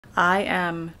I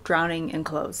am drowning in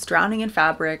clothes, drowning in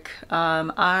fabric.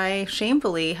 I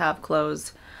shamefully have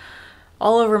clothes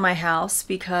all over my house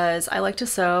because I like to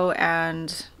sew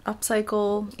and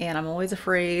upcycle, and I'm always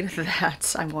afraid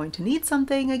that I'm going to need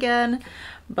something again.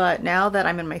 But now that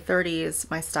I'm in my 30s,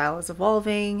 my style is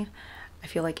evolving. I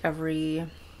feel like every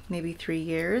maybe 3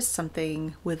 years,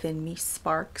 something within me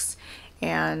sparks,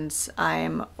 and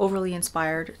I'm overly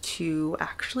inspired to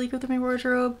actually go through my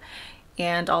wardrobe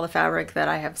and all the fabric that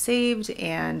I have saved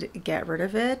and get rid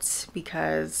of it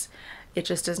because it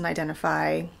just doesn't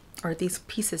identify, or these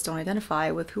pieces don't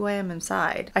identify with who I am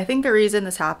inside. I think the reason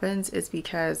this happens is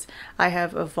because I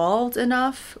have evolved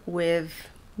enough with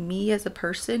me as a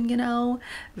person, you know,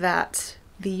 that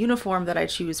the uniform that I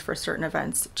choose for certain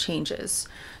events changes.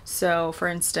 So for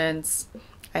instance,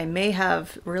 I may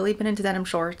have really been into denim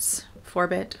shorts for a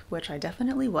bit, which I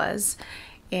definitely was,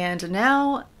 and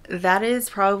now that is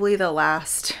probably the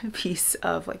last piece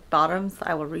of like bottoms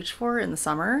I will reach for in the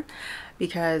summer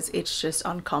because it's just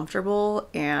uncomfortable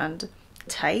and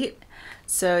tight.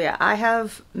 So yeah, I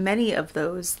have many of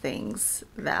those things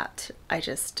that I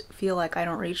just feel like I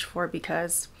don't reach for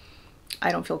because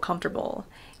I don't feel comfortable.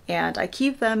 And I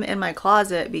keep them in my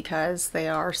closet because they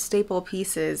are staple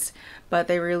pieces, but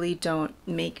they really don't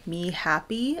make me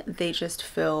happy. They just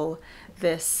fill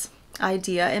this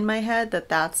idea in my head that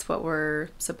that's what we're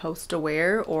supposed to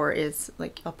wear or is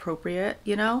like appropriate,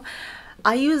 you know?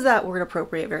 I use that word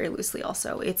appropriate very loosely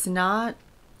also. It's not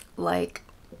like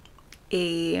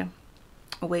a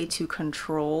way to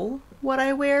control what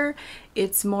I wear.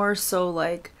 It's more so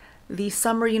like the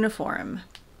summer uniform,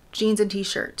 jeans and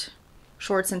t-shirt,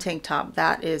 shorts and tank top.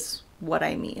 That is what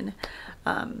I mean.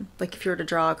 Like if you were to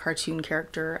draw a cartoon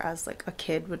character as like a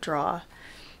kid would draw,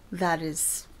 that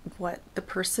is what the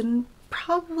person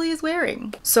probably is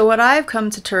wearing. So what I've come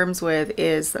to terms with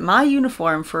is that my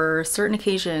uniform for certain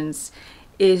occasions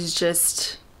is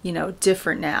just, you know,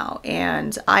 different now,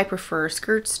 and I prefer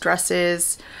skirts,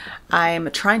 dresses. I'm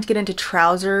trying to get into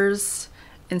trousers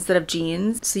instead of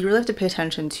jeans, so you really have to pay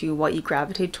attention to what you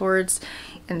gravitate towards,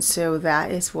 and so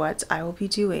that is what I will be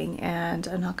doing. And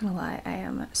I'm not gonna lie, I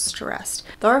am stressed.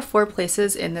 There are 4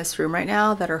 places in this room right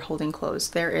now that are holding clothes.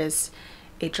 There is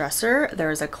a dresser, there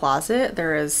is a closet,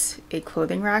 there is a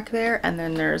clothing rack there, and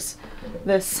then there's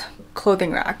this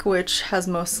clothing rack which has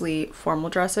mostly formal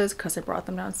dresses because I brought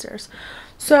them downstairs.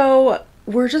 So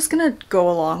we're just gonna go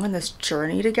along on this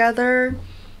journey together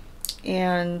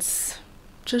and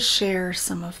just share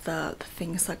some of the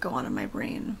things that go on in my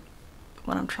brain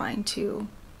when I'm trying to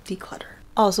declutter.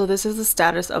 Also, this is the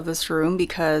status of this room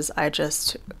because I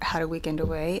just had a weekend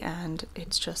away and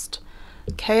it's just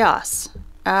chaos.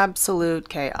 Absolute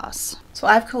chaos. So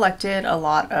I've collected a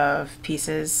lot of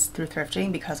pieces through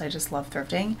thrifting because I just love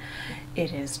thrifting.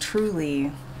 It is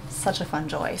truly such a fun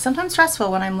joy. Sometimes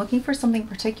stressful when I'm looking for something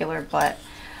particular, but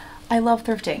I love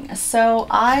thrifting. So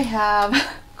I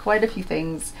have quite a few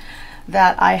things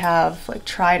that I have like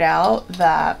tried out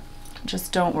that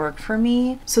just don't work for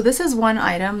me. So this is one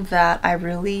item that I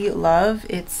really love.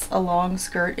 It's a long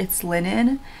skirt, it's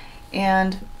linen,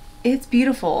 and it's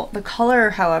beautiful. The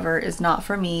color, however, is not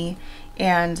for me,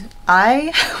 and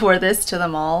I wore this to the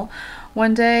mall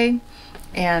one day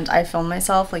and I filmed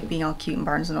myself like being all cute in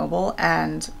Barnes & Noble,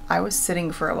 and I was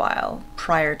sitting for a while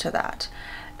prior to that.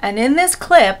 And in this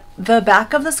clip, the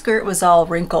back of the skirt was all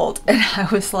wrinkled, and I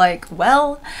was like,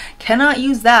 well, cannot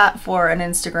use that for an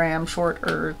Instagram short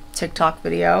or TikTok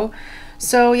video.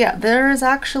 So yeah, there is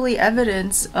actually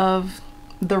evidence of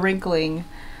the wrinkling.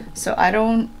 So I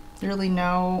don't really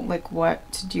know like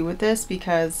what to do with this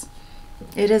because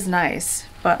it is nice,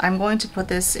 but I'm going to put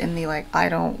this in the like I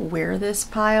don't wear this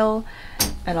pile,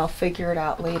 and I'll figure it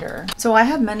out later. So I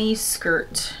have many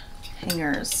skirt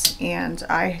hangers and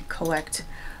I collect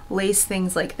lace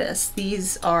things like this.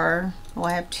 These are, well,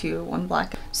 I have 2, one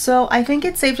black. So I think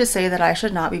it's safe to say that I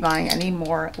should not be buying any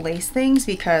more lace things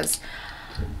because,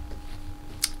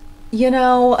 you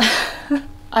know,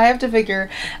 I have to figure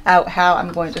out how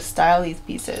I'm going to style these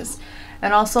pieces.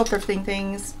 And also thrifting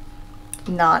things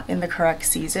not in the correct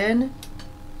season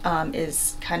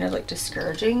is kind of like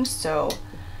discouraging. So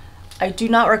I do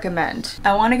not recommend.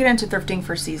 I want to get into thrifting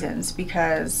for seasons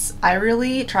because I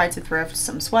really tried to thrift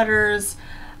some sweaters,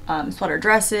 sweater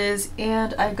dresses,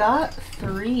 and I got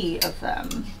 3 of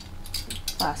them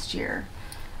last year,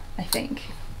 I think,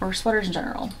 or sweaters in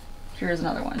general. Here's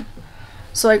another one.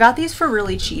 So I got these for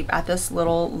really cheap at this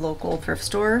little local thrift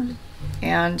store,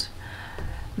 and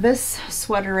this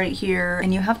sweater right here,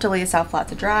 and you have to lay this out flat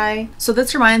to dry. So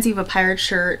this reminds me of a pirate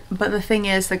shirt, but the thing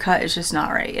is the cut is just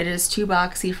not right. It is too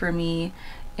boxy for me,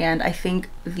 and I think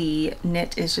the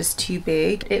knit is just too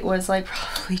big. It was like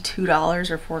probably $2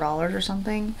 or $4 or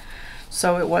something.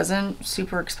 So it wasn't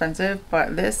super expensive,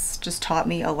 but this just taught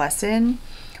me a lesson.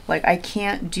 Like, I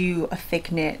can't do a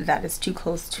thick knit that is too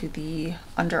close to the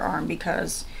underarm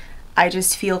because I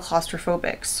just feel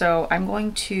claustrophobic. So I'm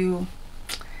going to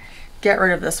get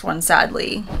rid of this one,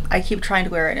 sadly. I keep trying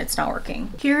to wear it and it's not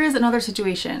working. Here is another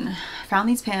situation. I found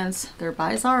these pants, they're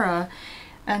by Zara,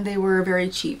 and they were very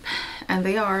cheap. And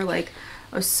they are like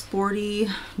a sporty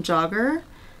jogger.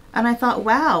 And I thought,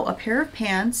 wow, a pair of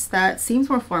pants that seems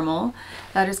more formal,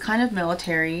 that is kind of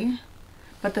military.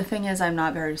 But the thing is, I'm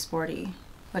not very sporty.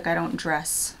 Like, I don't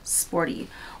dress sporty,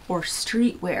 or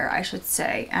streetwear, I should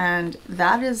say. And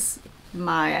that is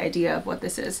my idea of what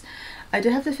this is. I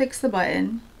did have to fix the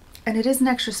button, and it is an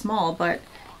extra small, but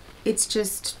it's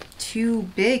just too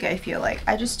big, I feel like.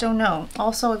 I just don't know.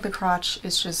 Also, like, the crotch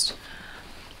is just,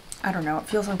 I don't know, it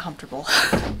feels uncomfortable.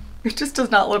 It just does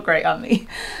not look right on me.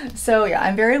 So yeah,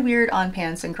 I'm very weird on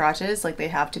pants and crotches. Like, they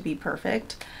have to be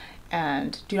perfect,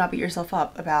 and do not beat yourself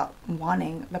up about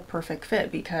wanting the perfect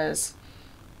fit, because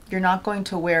you're not going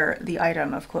to wear the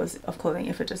item of clothing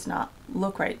if it does not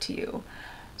look right to you.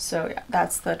 So yeah,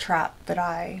 that's the trap that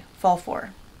I fall for,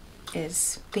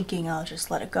 is thinking I'll just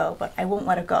let it go, but I won't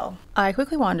let it go. I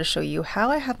quickly wanted to show you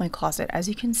how I have my closet. As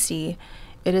you can see,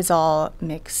 it is all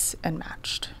mixed and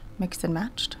matched.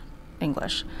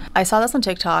 English. I saw this on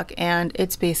TikTok, and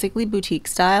it's basically boutique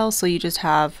style. So you just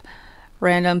have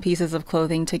random pieces of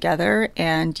clothing together,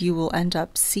 and you will end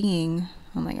up seeing,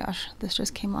 oh my gosh, this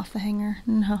just came off the hanger.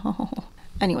 No.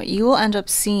 Anyway, you will end up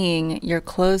seeing your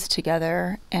clothes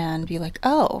together and be like,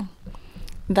 oh,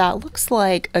 that looks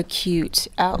like a cute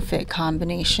outfit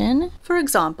combination. For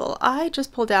example, I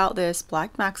just pulled out this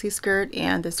black maxi skirt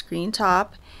and this green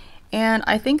top, and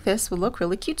I think this would look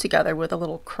really cute together with a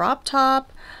little crop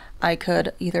top. I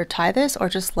could either tie this or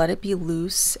just let it be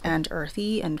loose and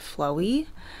earthy and flowy.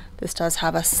 This does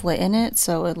have a slit in it,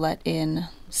 so it would let in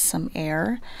some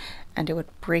air and it would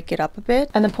break it up a bit.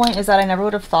 And the point is that I never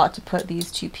would have thought to put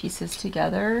these two pieces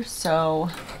together. So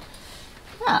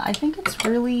yeah, I think it's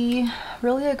really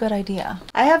a good idea.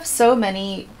 I have so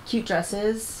many cute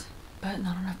dresses, but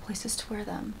not enough places to wear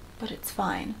them. But it's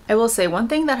fine. I will say one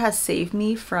thing that has saved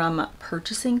me from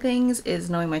purchasing things is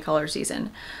knowing my color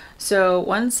season. So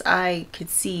once I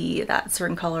could see that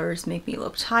certain colors make me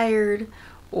look tired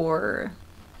or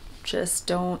just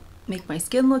don't make my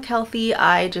skin look healthy,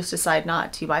 I just decide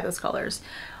not to buy those colors.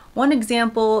 One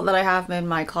example that I have in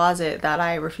my closet that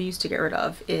I refuse to get rid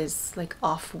of is like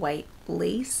off-white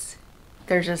lace.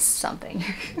 They're just something.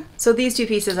 So these two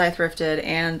pieces I thrifted,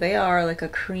 and they are like a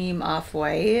cream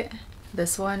off-white.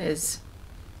 This one is,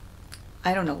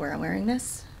 I don't know where I'm wearing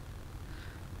this,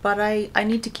 but I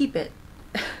need to keep it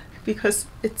because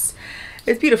it's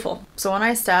beautiful. So when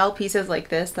I style pieces like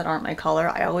this that aren't my color,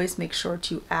 I always make sure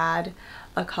to add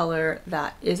a color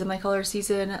that is in my color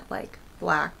season, like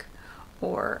black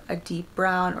or a deep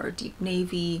brown or a deep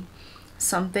navy,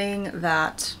 something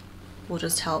that will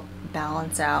just help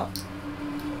balance out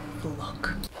the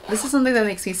look. This is something that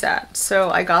makes me sad. So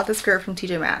I got this skirt from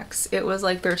TJ Maxx. It was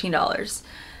like $13.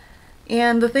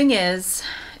 And the thing is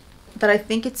that I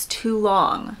think it's too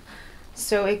long.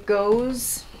 So it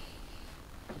goes,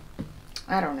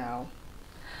 I don't know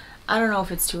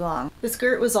if it's too long. The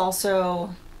skirt was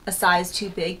also a size too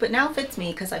big, but now fits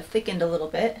me because I've thickened a little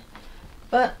bit.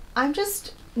 But I'm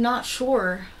just not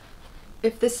sure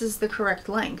if this is the correct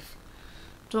length.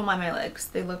 Don't mind my legs,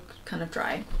 they look kind of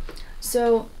dry.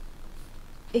 So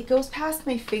it goes past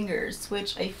my fingers,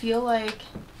 which I feel like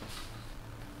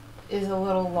is a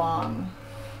little long.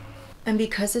 And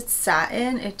because it's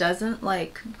satin, it doesn't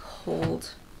like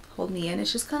hold me in.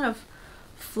 It's just kind of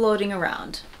floating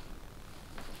around.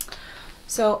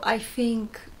 So I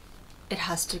think it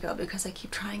has to go because I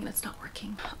keep trying and it's not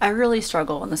working. I really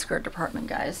struggle in the skirt department,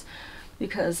 guys,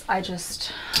 because I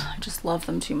just love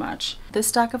them too much. This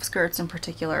stack of skirts in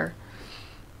particular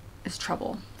is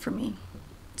trouble for me.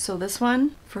 So this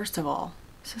one, first of all,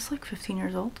 is this like 15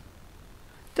 years old?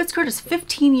 This skirt is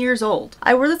 15 years old.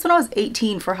 I wore this when I was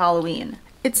 18 for Halloween.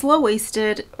 It's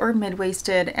low-waisted or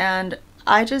mid-waisted, and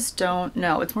I just don't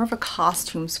know. It's more of a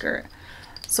costume skirt.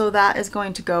 So that is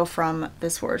going to go from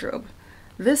this wardrobe.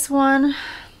 This one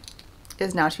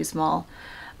is now too small.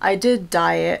 I did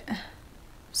dye it,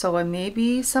 so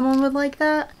maybe someone would like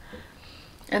that.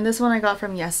 And this one I got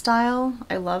from Yes Style.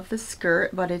 I love this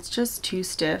skirt, but it's just too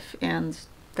stiff and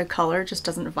the color just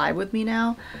doesn't vibe with me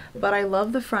now. But I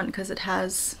love the front because it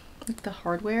has like the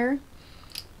hardware.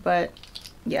 But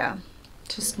yeah,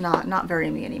 just not very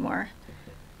me anymore.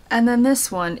 And then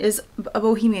this one is a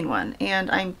bohemian one,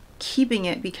 and I'm keeping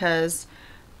it because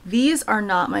these are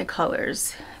not my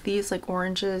colors. These like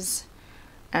oranges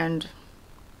and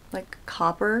like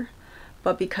copper,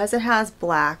 but because it has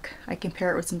black, I can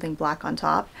pair it with something black on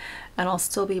top and I'll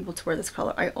still be able to wear this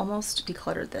color. I almost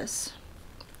decluttered this.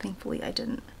 Thankfully I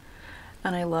didn't.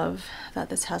 And I love that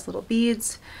this has little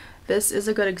beads. This is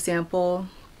a good example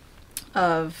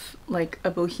of like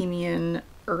a bohemian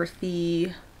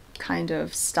earthy kind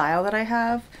of style that I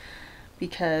have,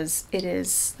 because it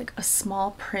is like a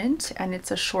small print and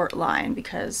it's a short line,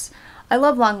 because I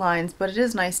love long lines, but it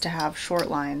is nice to have short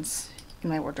lines in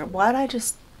my wardrobe. Why did I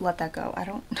just let that go? I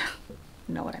don't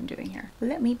know what I'm doing here.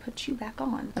 Let me put you back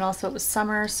on. And also it was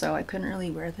summer, so I couldn't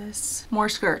really wear this. More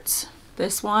skirts.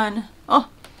 This one, oh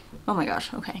my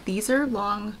gosh, okay. These are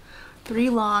long, 3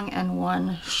 long and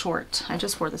 1 short. I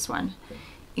just wore this one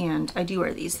and I do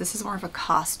wear these. This is more of a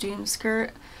costume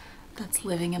skirt that's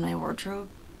living in my wardrobe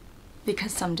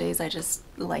because some days I just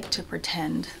like to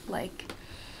pretend like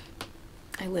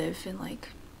I live in like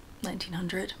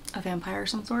 1900, a vampire of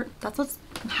some sort. That's what's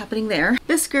happening there.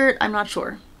 This skirt, I'm not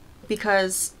sure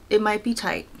because it might be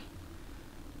tight,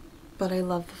 but I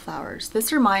love the flowers.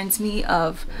 This reminds me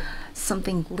of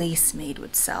something Lace Made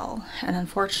would sell. And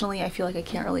unfortunately, I feel like I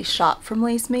can't really shop from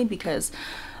Lace Made because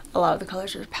a lot of the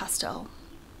colors are pastel,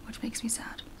 which makes me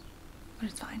sad, but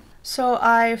it's fine. So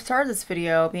I started this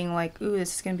video being like, ooh,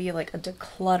 this is gonna be like a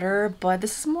declutter, but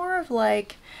this is more of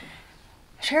like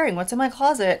sharing what's in my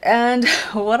closet and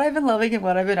what I've been loving and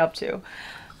what I've been up to.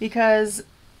 Because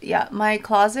yeah, my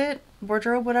closet,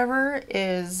 wardrobe, whatever,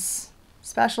 is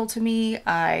special to me.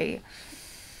 I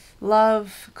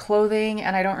love clothing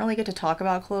and I don't really get to talk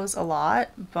about clothes a lot,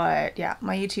 but yeah,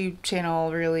 my YouTube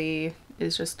channel really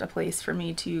is just a place for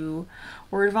me to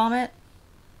word vomit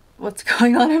what's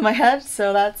going on in my head.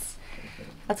 So that's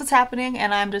what's happening,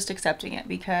 and I'm just accepting it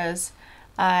because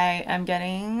I am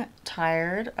getting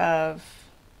tired of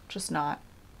just not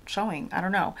showing. I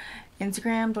don't know.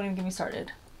 Instagram, don't even get me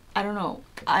started. I don't know.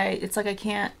 It's like I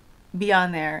can't be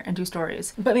on there and do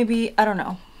stories, but maybe, I don't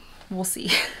know. We'll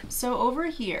see. So over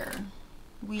here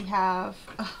we have,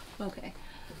 okay,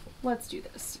 let's do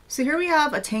this. So here we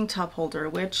have a tank top holder,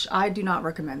 which I do not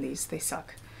recommend these. They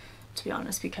suck, to be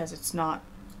honest, because it's not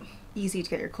easy to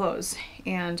get your clothes.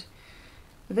 And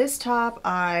this top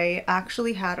I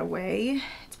actually had away.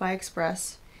 It's by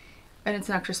Express and it's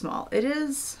an extra small. It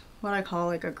is what I call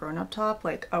like a grown-up top,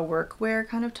 like a workwear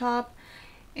kind of top.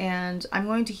 And I'm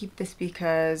going to keep this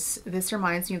because this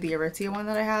reminds me of the Aritzia one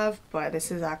that I have, but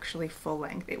this is actually full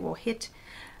length. It will hit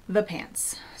the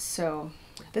pants. So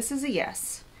this is a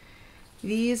yes.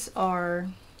 These are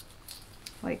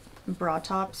like bra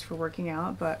tops for working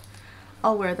out, but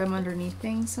I'll wear them underneath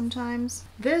things sometimes.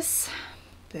 This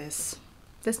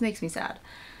makes me sad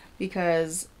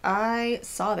because I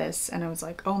saw this and I was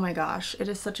like, oh my gosh, it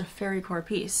is such a fairy core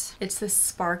piece. It's this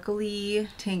sparkly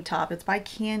tank top. It's by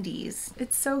Candies.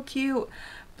 It's so cute,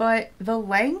 but the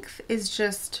length is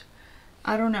just,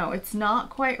 I don't know, it's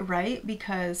not quite right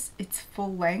because it's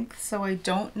full length, so I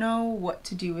don't know what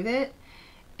to do with it.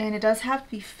 And it does have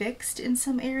to be fixed in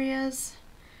some areas,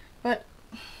 but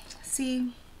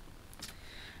see,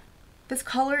 this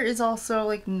color is also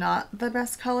like not the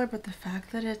best color, but the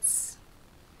fact that it's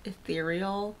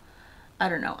ethereal, I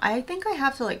don't know. I think I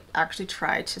have to like actually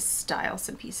try to style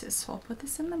some pieces, so I'll put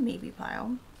this in the maybe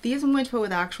pile. These I'm going to put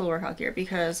with actual workout gear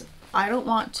because I don't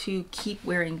want to keep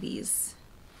wearing these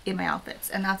in my outfits,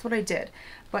 and that's what I did,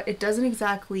 but it doesn't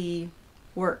exactly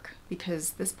work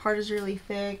because this part is really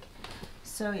thick.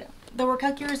 So yeah, the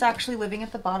workout gear is actually living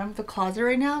at the bottom of the closet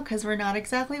right now because we're not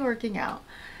exactly working out.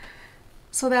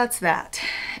 So that's that.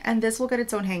 And this will get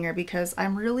its own hanger because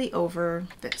I'm really over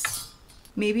this.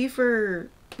 Maybe if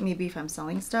I'm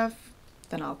selling stuff,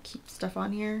 then I'll keep stuff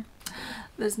on here.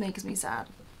 This makes me sad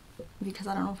because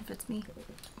I don't know if it fits me.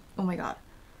 Oh my god.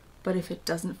 But if it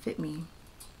doesn't fit me,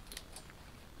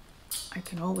 I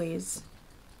can always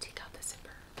take out the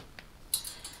zipper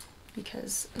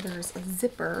because there's a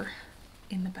zipper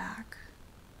in the back,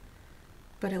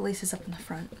 but it laces up in the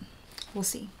front. We'll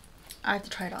see. I have to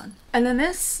try it on. And then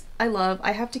this I love.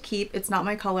 I have to keep. It's not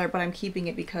my color, but I'm keeping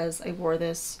it because I wore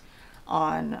this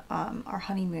on our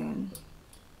honeymoon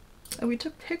and we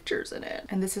took pictures in it.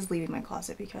 And this is leaving my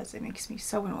closet because it makes me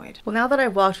so annoyed. Well, now that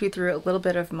I've walked you through a little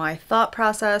bit of my thought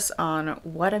process on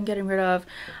what I'm getting rid of,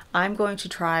 I'm going to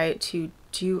try to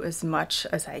do as much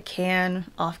as I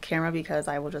can off camera because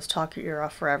I will just talk your ear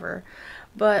off forever.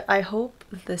 But I hope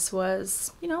this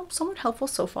was, you know, somewhat helpful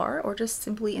so far, or just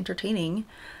simply entertaining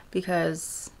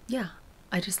because, yeah,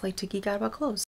 I just like to geek out about clothes.